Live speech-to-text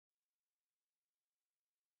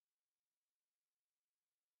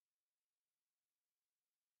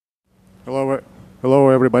Hello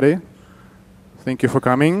everybody. Thank you for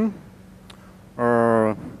coming.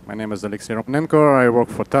 My name is Alexey Romanenko. I work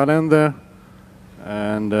for Talend,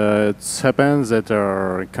 and it happens that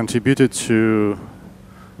I contributed to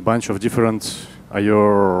a bunch of different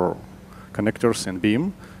I/O connectors in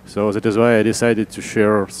Beam. So that is why I decided to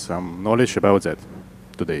share some knowledge about that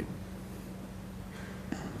today.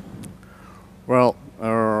 Well,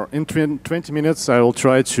 in 20 minutes, I will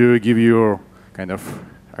try to give you kind of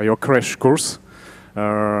I/O crash course.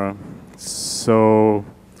 So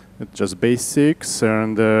it's just basics,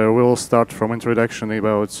 and we'll start from introduction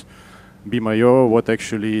about Beam I/O, what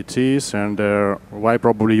actually it is, and why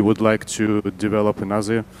probably you would like to develop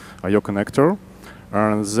another I/O connector.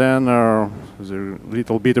 And then a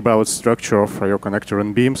little bit about structure of I/O connector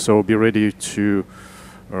in Beam, so be ready to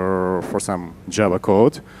for some Java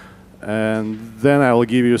code. And then I will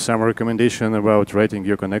give you some recommendation about writing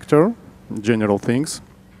your connector, general things.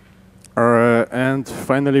 And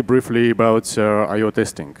finally, briefly about I/O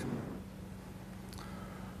testing.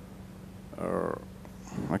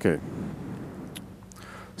 Okay.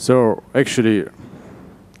 So actually,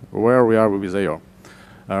 where we are with I/O.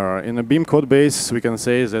 In a Beam code base, we can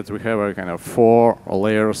say that we have a kind of 4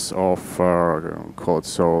 layers of code.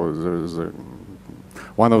 So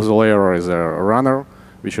one of the layers is a runner,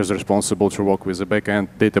 which is responsible to work with the backend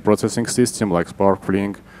data processing system like Spark,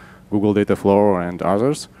 Flink, Google Dataflow, and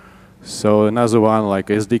others. So another one like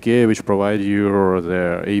SDK, which provides you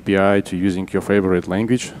the API to using your favorite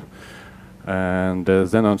language. And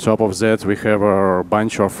then on top of that, we have a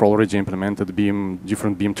bunch of already implemented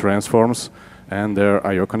different Beam transforms and their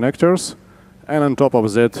I/O connectors. And on top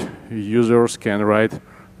of that, users can write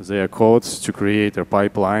their codes to create a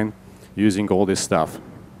pipeline using all this stuff.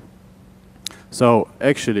 So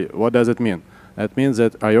actually, what does it mean? That means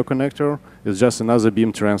that I/O connector is just another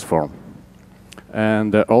Beam transform.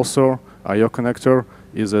 And also, I/O connector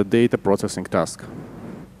is a data processing task.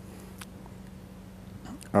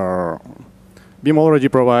 Beam already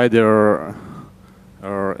provides a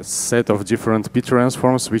set of different P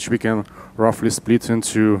transforms, which we can roughly split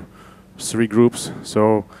into 3 groups.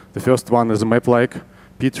 So the first one is a map-like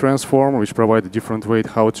P transform, which provides a different way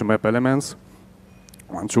how to map elements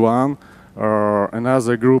one-to-one.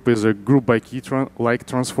 Another group is a group-by-key-like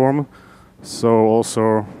transform. So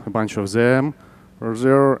also a bunch of them are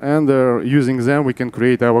there. And using them, we can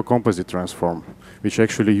create our composite transform, which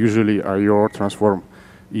actually usually I/O transform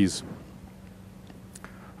is.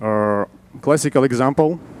 Classical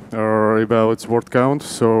example about word count.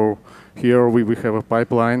 So here we have a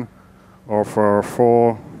pipeline of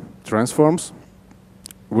 4 transforms.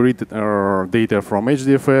 We read data from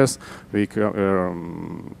HDFS,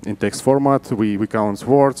 in text format, we count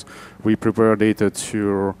words, we prepare data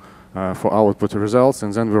for output results,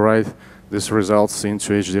 and then we write these results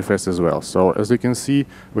into HDFS as well. So as you can see,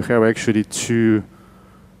 we have actually 2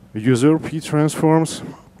 user P transforms,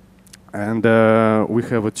 and we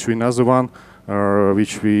have another one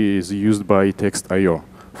which is used by text I/O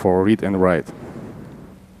for read and write.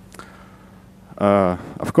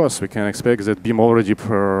 Of course, we can expect that Beam already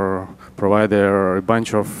provide a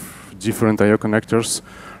bunch of different I/O connectors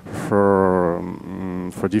for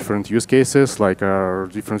different use cases, like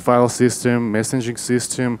different file system, messaging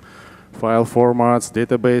system, file formats,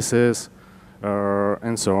 databases,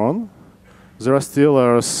 and so on. There are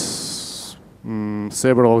still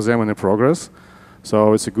several of them in progress,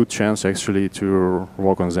 so it's a good chance actually to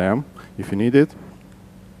work on them if you need it.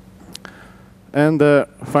 And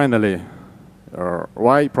finally,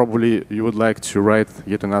 why probably you would like to write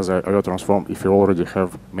yet another I/O transform if you already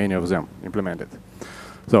have many of them implemented.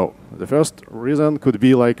 So the first reason could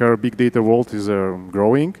be like our big data world is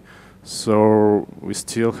growing, so we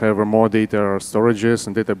still have more data storages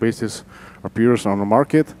and databases appears on the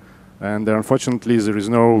market, and unfortunately there is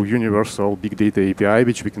no universal big data API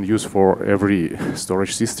which we can use for every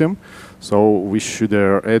storage system, so we should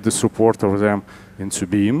add the support of them into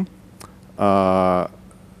Beam.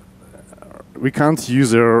 We can't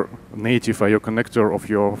use a native I/O connector of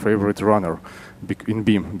your favorite runner in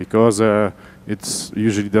Beam because it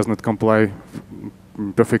usually does not comply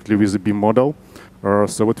perfectly with the Beam model.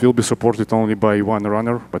 So it will be supported only by one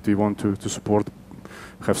runner, but we want to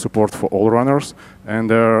have support for all runners.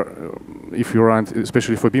 And if you run,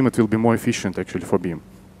 especially for Beam, it will be more efficient actually for Beam.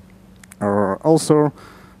 Also,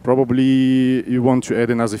 probably you want to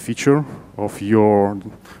add another feature of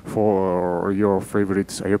for your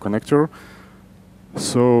favorite I/O connector.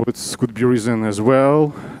 So it could be reason as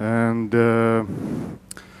well. And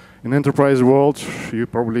in enterprise world, you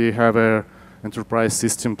probably have enterprise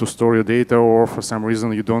system to store your data, or for some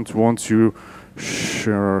reason you don't want to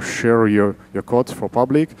share your code for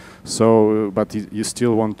public, so but you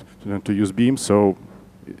still want to use Beam, so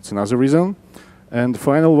it's another reason. And the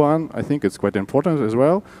final one, I think it's quite important as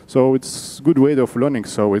well. So it's a good way of learning.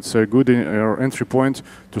 So it's a good entry point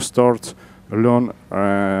to start learn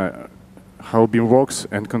how Beam works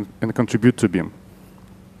and contribute to Beam.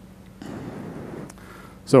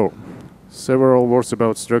 So several words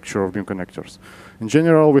about structure of Beam connectors. In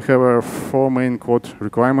general, we have 4 main code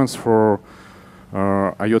requirements for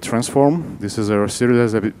IO transform. This is our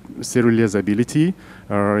serializability.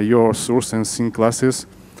 Your source and sink classes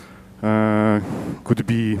could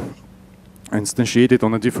be instantiated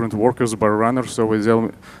on a different workers by runner, so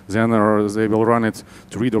then they will run it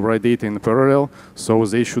to read or write data in parallel, so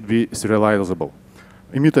they should be serializable.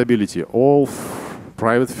 Immutability. All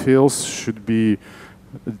private fields should be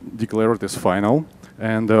declared as final,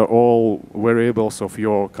 and all variables of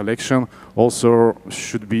your collection also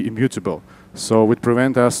should be immutable. So it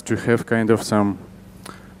prevents us to have kind of some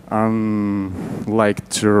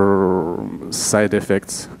unliked side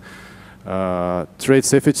effects. Trade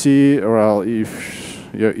safety, well, if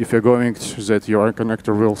you're going to that your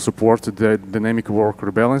connector will support the dynamic work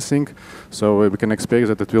rebalancing, so we can expect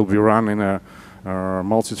that it will be run in a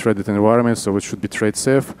multi-threaded environment, so it should be trade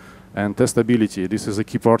safe. And testability, this is a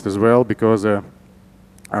key part as well, because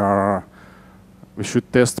we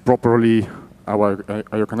should test properly our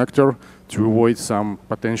connector to avoid some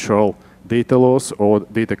potential data loss or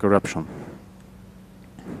data corruption.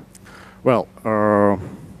 Well,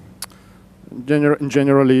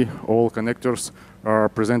 generally, all connectors are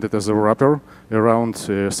presented as a wrapper around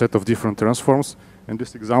a set of different transforms. In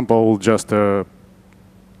this example, just I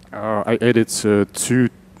added 2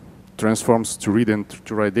 transforms to read and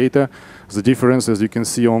to write data. The difference, as you can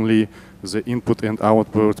see, only the input and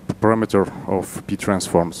output parameter of P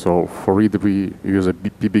transform. So for read, we use a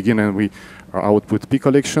P begin and we output P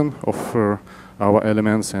collection of our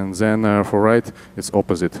elements, and then for write, it's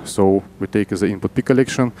opposite. So we take the input P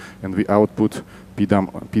collection and we output P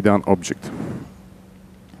done object.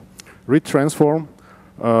 Read transform,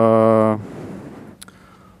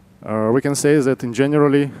 we can say that in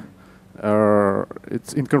generally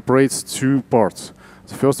it incorporates 2 parts.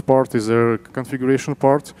 The first part is a configuration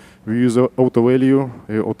part. We use auto value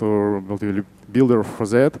builder for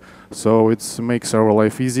that, so it makes our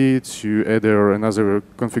life easy to add another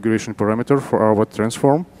configuration parameter for our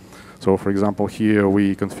transform. So for example, here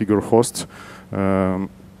we configure host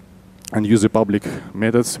and use the public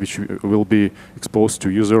methods which will be exposed to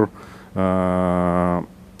user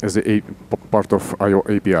as a part of IO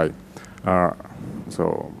API.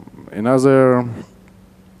 So another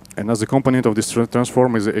component of this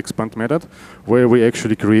transform is the expand method, where we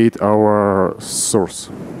actually create our source.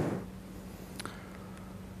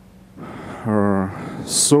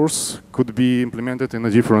 Source could be implemented in a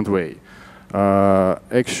different way.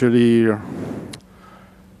 Actually,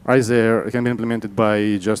 either it can be implemented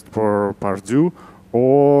by just for part do,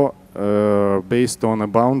 or based on a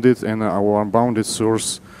bounded and our unbounded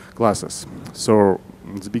source classes. So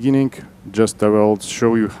in the beginning, just I will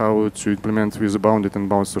show you how to implement with the bounded and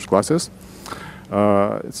bounded source classes.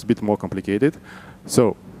 It's a bit more complicated.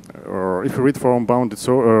 So if we read from bounded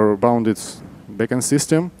backend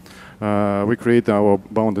system, we create our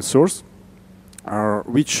bounded source,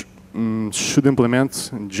 which should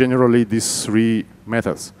implement generally these 3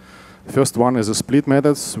 methods. The first one is a split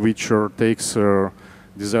methods, which takes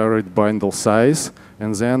desired bundle size,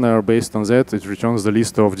 and then based on that, it returns the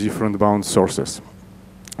list of different bound sources,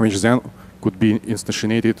 which then could be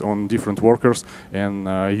instantiated on different workers and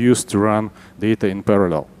used to run data in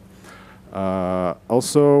parallel.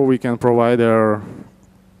 Also, we can provide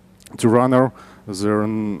to runner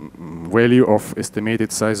the value of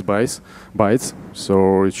estimated size bytes,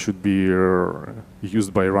 so it should be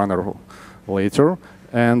used by runner later.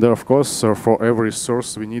 And of course, for every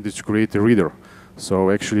source, we need to create a reader.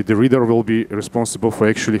 So actually, the reader will be responsible for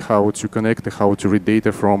actually how to connect, how to read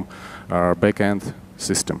data from our backend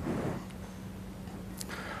system.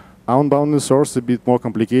 Unbounded source is a bit more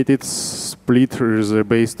complicated. Split is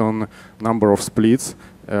based on number of splits.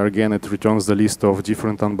 Again, it returns the list of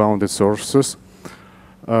different unbounded sources.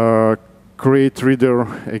 Create reader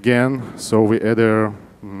again, so we add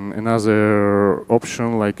another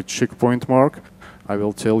option like a checkpoint mark. I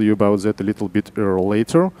will tell you about that a little bit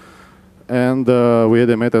later. And we add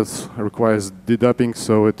a method requires dedupping,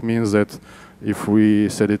 so it means that if we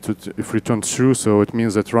set it to if return true, so it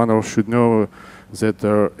means that runner should know that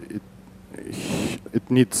it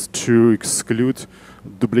needs to exclude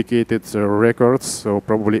duplicated records, so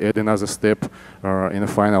probably add another step in a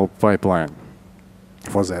final pipeline.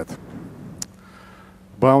 for that.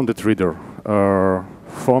 Bounded reader.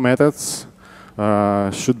 4 methods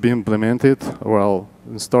should be implemented. Well,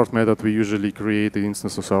 in start method, we usually create the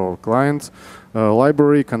instance of our client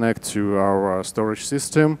library, connect to our storage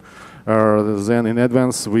system. Then in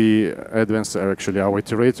advance, we advance actually our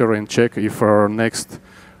iterator and check if our next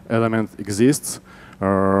element exists.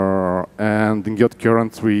 And in get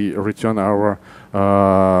current, we return our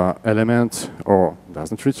element or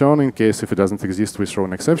doesn't return. In case if it doesn't exist, we throw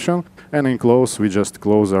an exception. And in close, we just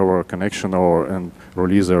close our connection and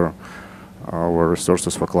release our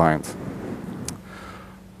resources for client.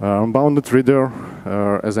 Unbounded reader,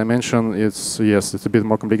 as I mentioned, it's a bit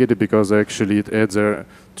more complicated because actually it adds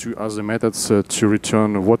 2 other methods to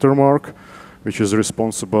return watermark, which is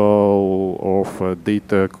responsible of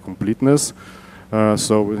data completeness.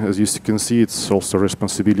 So as you can see, it's also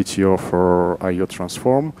responsibility of our IO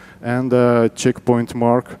transform. And checkpoint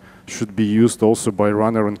mark should be used also by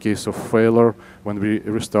runner in case of failure when we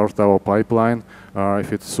restart our pipeline.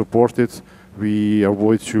 If it's supported, we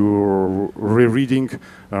avoid to rereading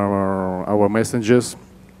our messages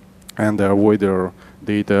and avoid our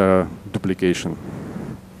data duplication.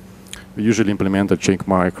 We usually implement a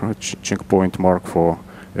checkpoint mark for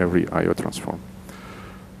every IO transform.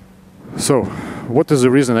 So, what is the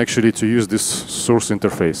reason actually to use this source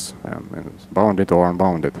interface, bounded or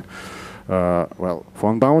unbounded? Well,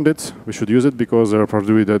 for unbounded, we should use it because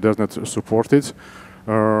Purdue does not support it.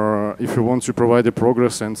 If you want to provide a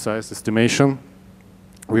progress and size estimation,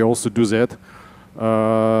 we also do that.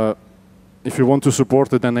 If you want to support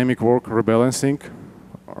the dynamic work rebalancing,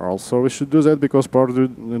 also we should do that because Purdue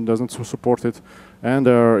doesn't support it. And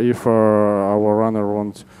if our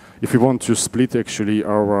runner if we want to split actually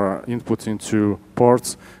our input into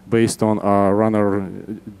parts based on our runner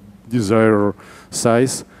desired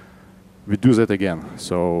size, we do that again.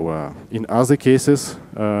 So in other cases,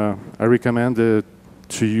 I recommend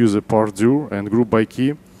to use a Purdue and group by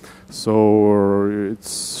key. So it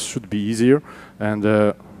should be easier.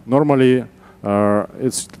 And normally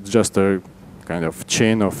it's just a kind of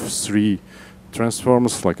chain of 3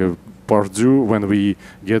 transforms, like a Purdue, when we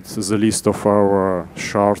get the list of our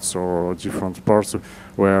shards or different parts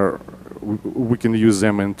where we can use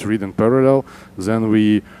them and read in parallel. Then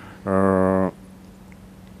we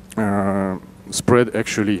spread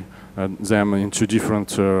actually them into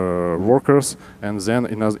different workers, and then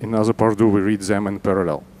in other Purdue we read them in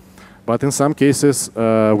parallel. But in some cases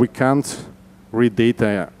we can't read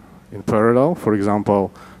data in parallel. For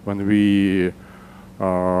example, when we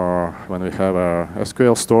have a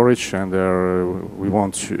SQL storage and we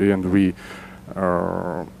want to, and we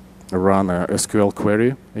run a SQL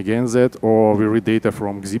query against that, or we read data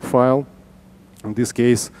from zip file. In this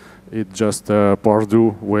case, it's just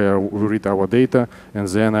Purdue where we read our data and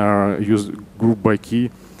then use group by key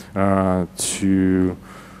to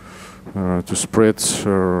spread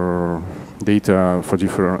data for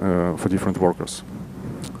different workers.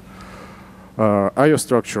 IO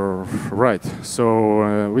structure, right.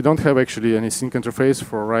 So we don't have actually any sync interface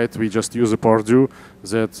for write. We just use a Purdue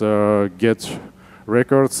that get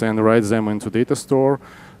records and write them into data store.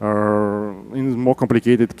 In more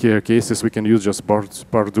complicated cases, we can use just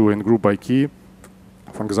Purdue and group by key.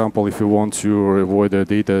 For example, if you want to avoid the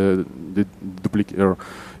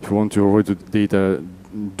data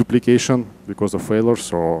duplication because of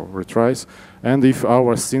failures or retries, and if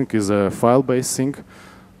our sync is a file-based sync,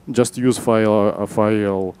 just use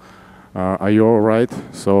file IO, right?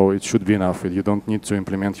 So it should be enough. You don't need to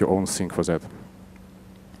implement your own sync for that.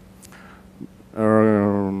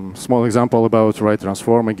 Small example about write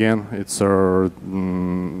transform. Again, it's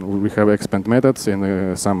we have expand methods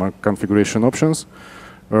and some configuration options.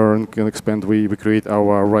 In expand, we create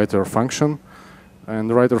our writer function. And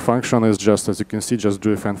the writer function is just, as you can see, just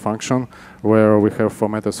do a fan function where we have 4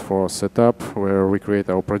 methods for setup, where we create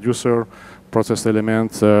our producer, process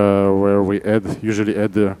element, where we usually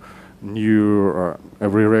add a new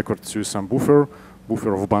every record to some buffer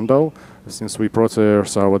of bundle, since we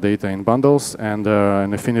process our data in bundles, and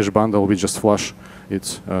in a finished bundle we just flush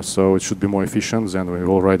it, so it should be more efficient than we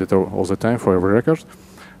will write it all the time for every record.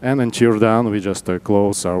 And in tear down we just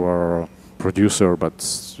close our producer, but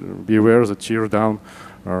be aware that tear down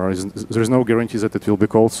there is no guarantee that it will be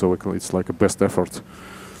called, so it's like a best effort.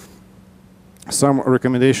 Some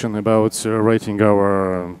recommendation about writing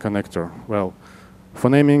our connector. Well, for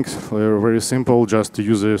naming, very simple, just to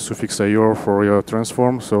use a suffix IO for your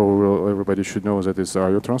transform, so everybody should know that it's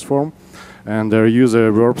IO transform. And use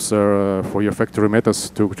verbs for your factory methods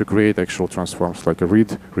to create actual transforms, like a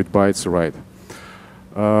read bytes, write.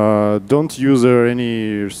 Don't use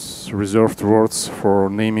any reserved words for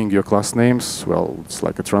naming your class names. Well, it's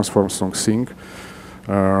like a transform song sing.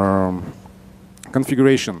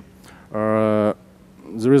 Configuration.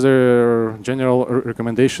 There is a general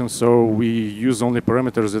recommendation, so we use only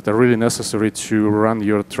parameters that are really necessary to run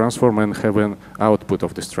your transform and have an output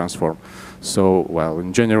of this transform. So, well,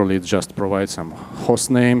 in general, it just provides some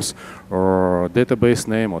host names or database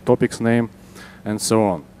name or topics name and so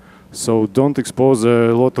on. So don't expose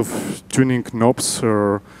a lot of tuning knobs,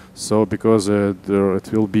 so because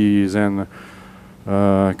it will be then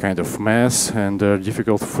kind of mess and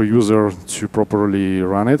difficult for user to properly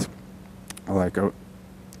run it. Like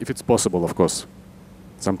if it's possible, of course.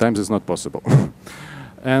 Sometimes it's not possible.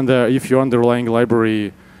 And if your underlying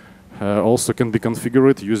library also can be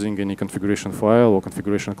configured using any configuration file or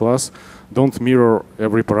configuration class, don't mirror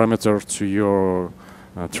every parameter to your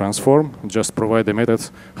transform. Just provide the method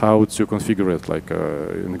how to configure it, like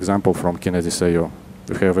an example from Kinesis.io.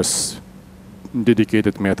 We have a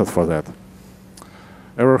dedicated method for that.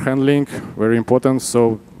 Error handling, very important.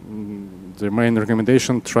 So the main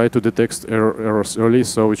recommendation, try to detect errors early,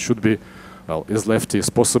 so it should be, well, as lefty as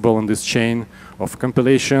possible in this chain of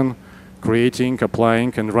compilation, creating,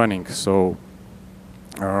 applying, and running. So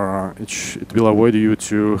it will avoid you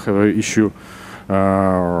to have an issue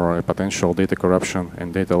or a potential data corruption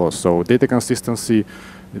and data loss. So data consistency,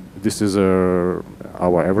 this is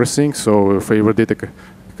our everything. So favor data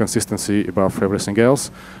consistency above everything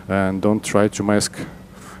else, and don't try to mask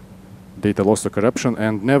data loss or corruption,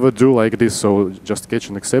 and never do like this. So just catch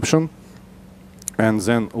an exception and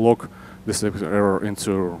then log this error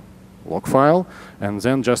into log file, and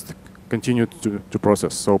then just continue to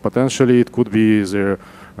process. So potentially it could be the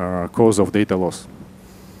cause of data loss.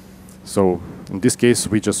 So in this case,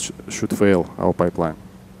 we just should fail our pipeline.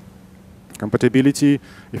 Compatibility,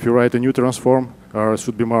 if you write a new transform,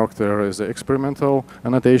 should be marked as an experimental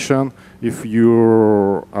annotation. If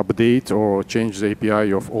you update or change the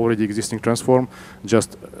API of already existing transform,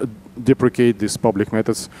 just deprecate these public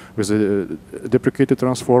methods with a deprecated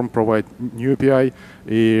transform, provide new API,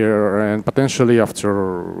 and potentially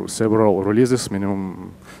after several releases,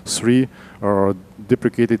 minimum 3,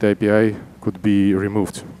 deprecated API could be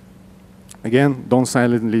removed. Again, don't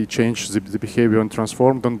silently change the behavior and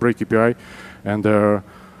transform, don't break API, and your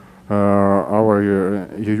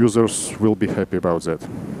users will be happy about that.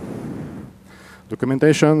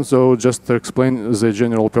 Documentation, so just to explain the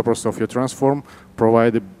general purpose of your transform,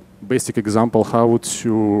 provide a basic example how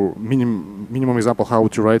to, minimum example how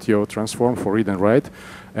to write your transform for read and write.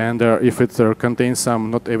 And if it contains some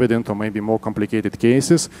not evident or maybe more complicated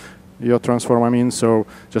cases, your transform, I mean, so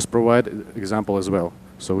just provide example as well.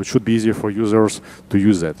 So it should be easier for users to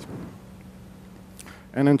use that.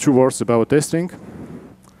 And then 2 words about testing.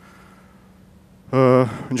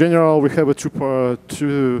 In general, we have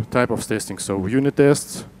two types of testing. So unit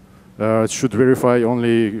tests, it should verify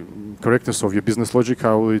only correctness of your business logic,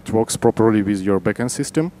 how it works properly with your backend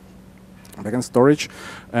system, backend storage.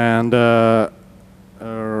 And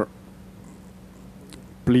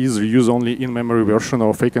please use only in-memory version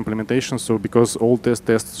or fake implementation. So because all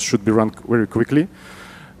tests should be run very quickly,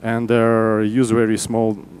 and use very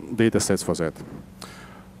small data sets for that.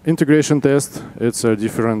 Integration test, it's a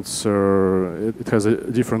different, it has a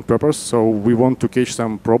different purpose. So we want to catch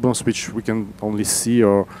some problems which we can only see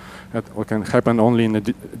or can happen only in a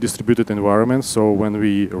distributed environment. So when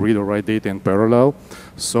we read or write data in parallel.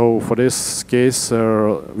 So for this case,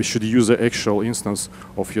 we should use the actual instance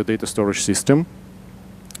of your data storage system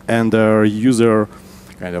and use a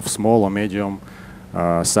kind of small or medium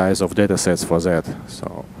size of data sets for that.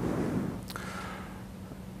 So,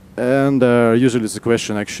 and usually it's a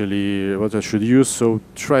question actually what I should use. So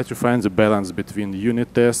try to find the balance between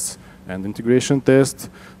unit tests and integration tests.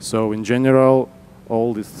 So in general,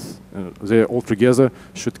 all this they all together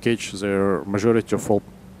should catch the majority of all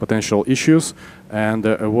potential issues and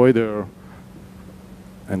avoid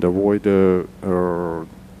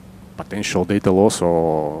potential data loss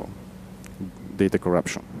or data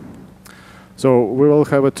corruption. So we will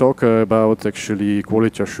have a talk about actually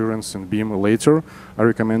quality assurance in Beam later. I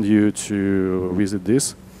recommend you to visit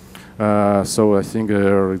this. So I think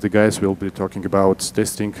the guys will be talking about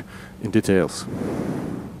testing in details.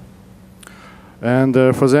 And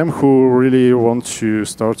for them who really want to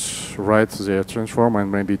start write their transform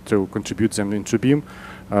and maybe to contribute them into Beam,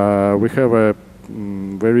 we have a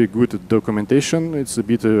very good documentation. It's a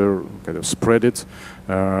bit kind of spread it.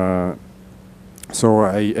 So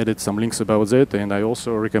I added some links about that, and I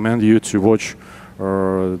also recommend you to watch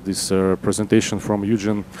this presentation from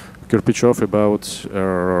Eugen Kirpichov about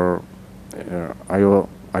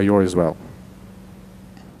IO as well.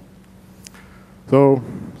 So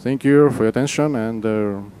thank you for your attention, and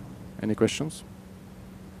any questions?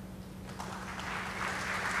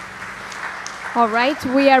 All right,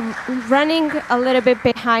 we are running a little bit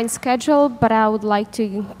behind schedule, but I would like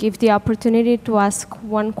to give the opportunity to ask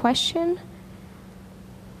one question.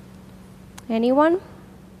 Anyone?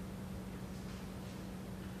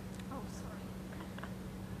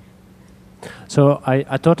 So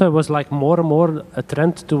I thought there was like more and more a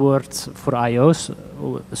trend towards, for IOs,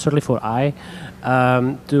 certainly for I,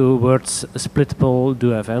 towards splittable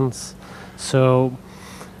do events. So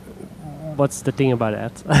what's the thing about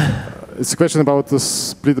that? It's a question about the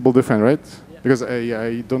splittable defend, right? Yeah. Because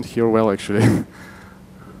I don't hear well, actually.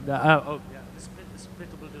 The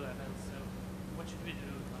splittable do events. So what should we do?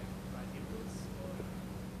 Like write inputs?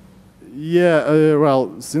 Yeah,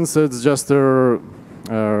 well, since it's just a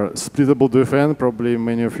splittable defend, probably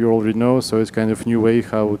many of you already know, so it's kind of new way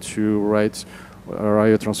how to write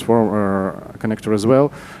IO transform connector as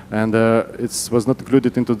well. And it was not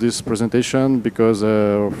included into this presentation because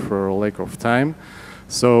of lack of time.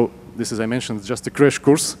 So this, as I mentioned, is just a crash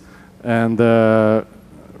course. And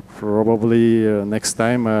probably next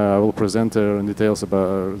time I will present in details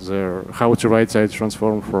about how to write IO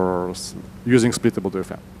transform for using splittable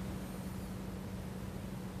DFM.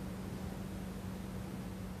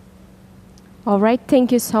 All right,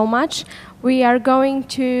 thank you so much. We are going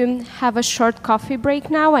to have a short coffee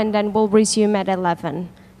break now, and then we'll resume at 11.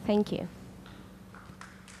 Thank you.